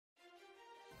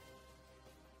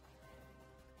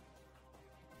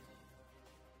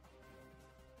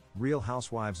Real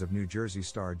Housewives of New Jersey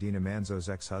star Dina Manzo's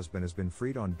ex-husband has been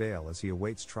freed on bail as he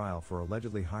awaits trial for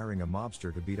allegedly hiring a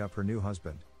mobster to beat up her new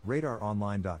husband,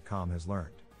 RHONJ.com has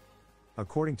learned.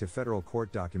 According to federal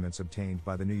court documents obtained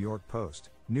by the New York Post,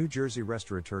 New Jersey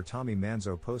restaurateur Tommy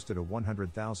Manzo posted a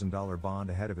 $100,000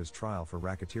 bond ahead of his trial for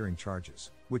racketeering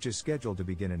charges, which is scheduled to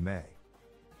begin in May.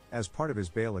 As part of his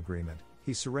bail agreement,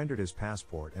 he surrendered his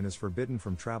passport and is forbidden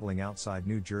from traveling outside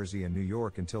New Jersey and New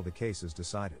York until the case is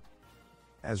decided.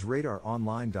 As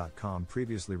RadarOnline.com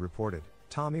previously reported,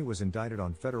 Tommy was indicted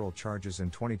on federal charges in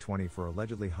 2020 for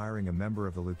allegedly hiring a member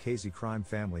of the Lucchese crime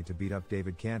family to beat up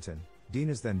David Cantin,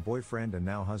 Dina's then boyfriend and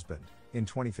now husband, in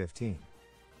 2015.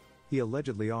 He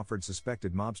allegedly offered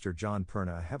suspected mobster John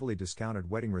Perna a heavily discounted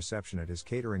wedding reception at his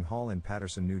catering hall in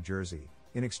Paterson, New Jersey,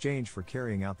 in exchange for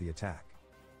carrying out the attack.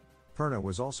 Perna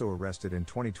was also arrested in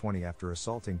 2020 after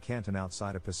assaulting Cantin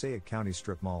outside a Passaic County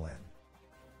strip mall in.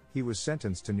 He was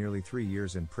sentenced to nearly 3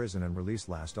 years in prison and released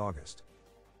last August.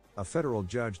 A federal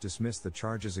judge dismissed the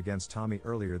charges against Tommy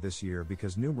earlier this year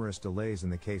because numerous delays in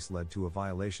the case led to a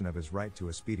violation of his right to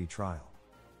a speedy trial.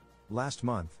 Last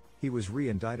month, he was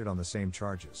re-indicted on the same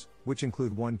charges, which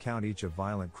include 1 count each of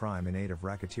violent crime in aid of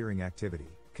racketeering activity,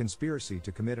 conspiracy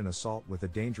to commit an assault with a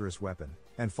dangerous weapon,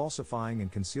 and falsifying and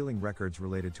concealing records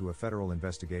related to a federal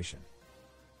investigation.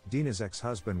 Dina's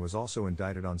ex-husband was also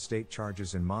indicted on state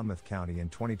charges in Monmouth County in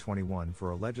 2021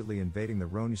 for allegedly invading the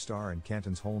RHONJ star in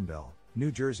Cantin's Holmdel,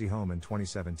 New Jersey home in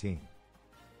 2017.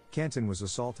 Cantin was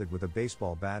assaulted with a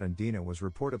baseball bat and Dina was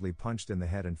reportedly punched in the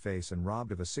head and face and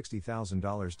robbed of a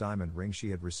 $60,000 diamond ring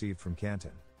she had received from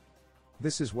Cantin.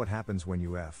 "This is what happens when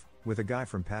you F with a guy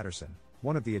from Paterson,"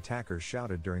 one of the attackers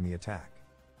shouted during the attack.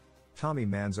 Tommy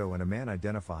Manzo and a man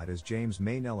identified as James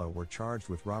Maynello were charged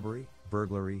with robbery,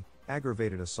 burglary,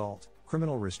 aggravated assault,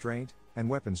 criminal restraint, and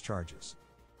weapons charges.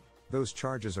 Those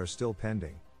charges are still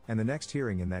pending, and the next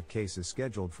hearing in that case is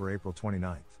scheduled for April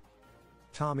 29.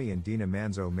 Tommy and Dina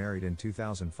Manzo married in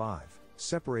 2005,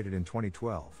 separated in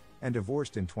 2012, and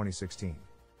divorced in 2016.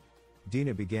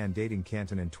 Dina began dating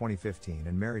Cantin in 2015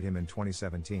 and married him in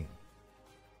 2017.